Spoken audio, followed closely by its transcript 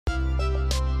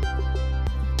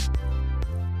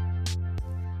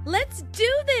Let's do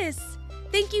this!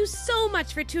 Thank you so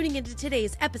much for tuning into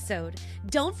today's episode.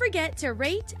 Don't forget to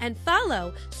rate and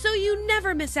follow so you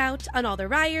never miss out on all the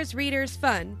Ryers Readers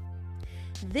fun.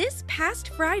 This past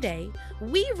Friday,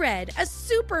 we read a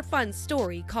super fun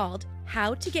story called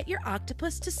How to Get Your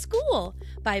Octopus to School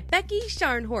by Becky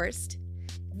Scharnhorst.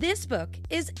 This book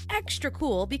is extra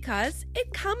cool because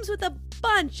it comes with a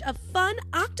bunch of fun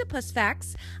octopus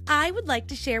facts I would like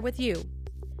to share with you.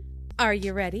 Are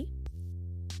you ready?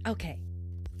 Okay,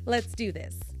 let's do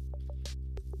this.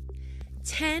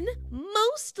 10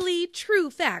 mostly true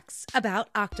facts about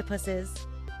octopuses.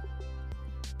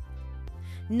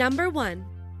 Number 1.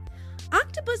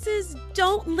 Octopuses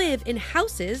don't live in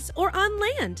houses or on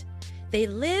land. They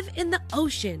live in the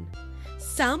ocean.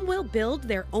 Some will build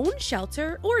their own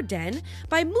shelter or den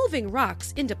by moving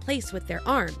rocks into place with their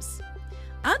arms.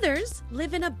 Others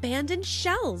live in abandoned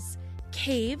shells,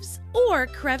 caves, or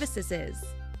crevices.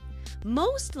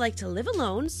 Most like to live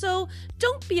alone, so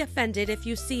don't be offended if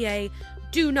you see a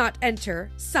 "Do Not Enter"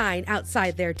 sign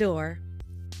outside their door.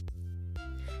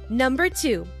 Number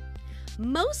 2.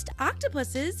 Most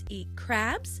octopuses eat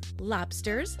crabs,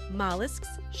 lobsters, mollusks,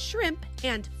 shrimp,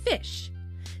 and fish.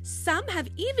 Some have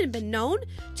even been known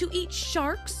to eat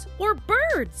sharks or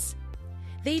birds.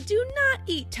 They do not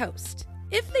eat toast.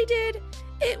 If they did,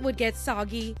 it would get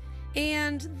soggy,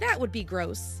 and that would be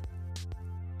gross.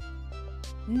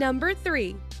 Number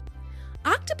 3.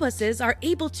 Octopuses are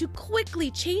able to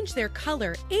quickly change their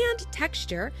color and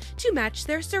texture to match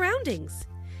their surroundings.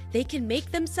 They can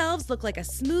make themselves look like a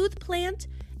smooth plant,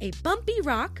 a bumpy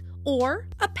rock, or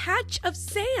a patch of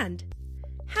sand.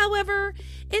 However,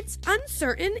 it's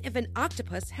uncertain if an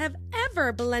octopus have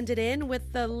ever blended in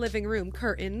with the living room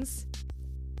curtains.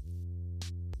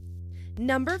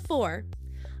 Number 4.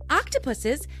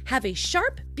 Octopuses have a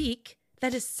sharp beak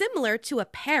that is similar to a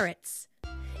parrot's.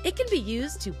 It can be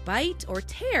used to bite or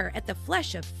tear at the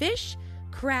flesh of fish,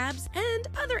 crabs, and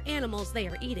other animals they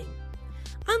are eating.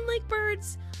 Unlike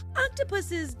birds,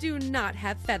 octopuses do not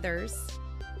have feathers.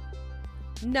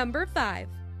 Number 5.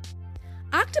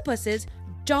 Octopuses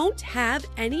don't have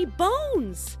any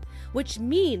bones, which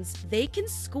means they can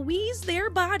squeeze their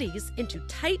bodies into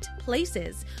tight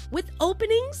places with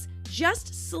openings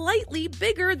just slightly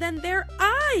bigger than their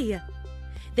eye.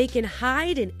 They can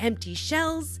hide in empty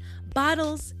shells,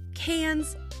 bottles,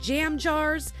 cans, jam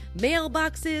jars,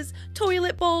 mailboxes,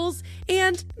 toilet bowls,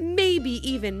 and maybe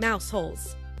even mouse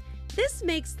holes. This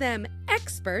makes them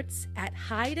experts at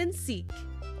hide and seek.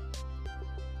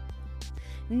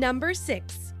 Number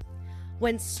 6.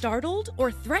 When startled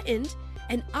or threatened,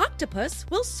 an octopus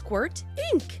will squirt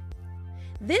ink.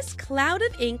 This cloud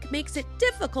of ink makes it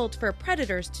difficult for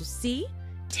predators to see,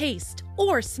 taste,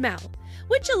 or smell,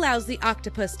 which allows the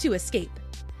octopus to escape.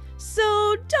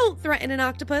 So don't threaten an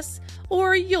octopus,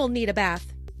 or you'll need a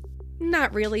bath.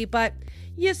 Not really, but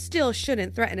you still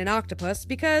shouldn't threaten an octopus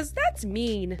because that's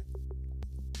mean.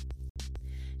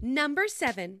 Number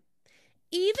 7.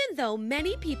 Even though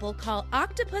many people call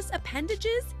octopus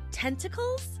appendages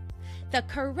tentacles, the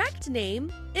correct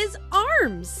name is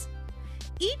arms.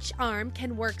 Each arm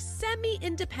can work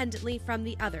semi-independently from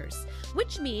the others,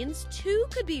 which means 2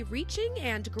 could be reaching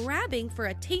and grabbing for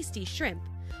a tasty shrimp,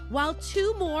 while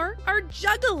 2 more are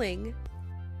juggling.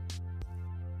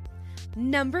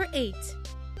 Number 8.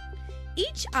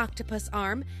 Each octopus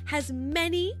arm has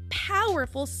many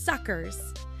powerful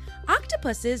suckers.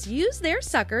 Octopuses use their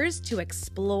suckers to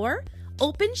explore,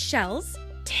 open shells,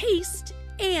 taste,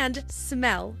 and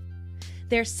smell.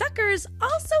 Their suckers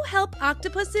also help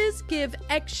octopuses give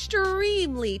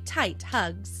extremely tight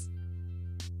hugs.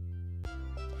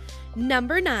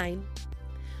 Number 9.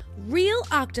 Real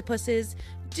octopuses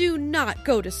do not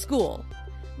go to school,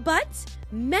 but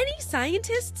many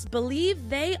scientists believe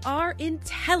they are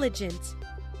intelligent.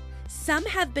 Some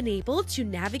have been able to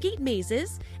navigate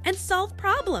mazes and solve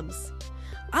problems.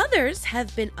 Others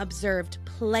have been observed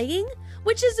playing,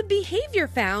 which is a behavior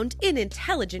found in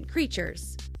intelligent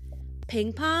creatures.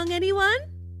 Ping pong, anyone?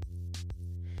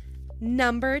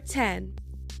 Number 10.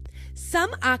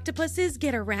 Some octopuses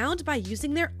get around by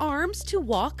using their arms to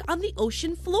walk on the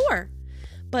ocean floor,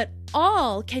 but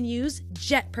all can use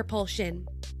jet propulsion.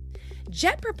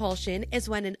 Jet propulsion is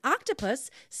when an octopus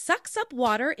sucks up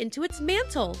water into its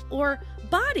mantle or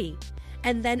body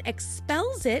and then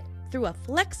expels it through a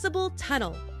flexible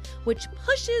tunnel, which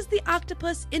pushes the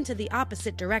octopus into the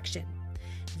opposite direction.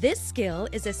 This skill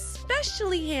is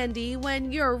especially handy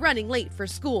when you're running late for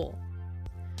school.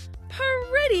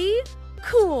 Pretty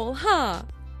cool, huh?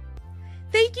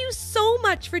 Thank you so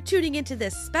much for tuning into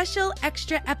this special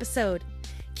extra episode.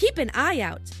 Keep an eye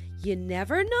out. You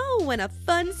never know when a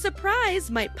fun surprise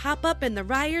might pop up in the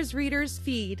Ryers Readers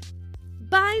feed.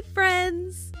 Bye, friends!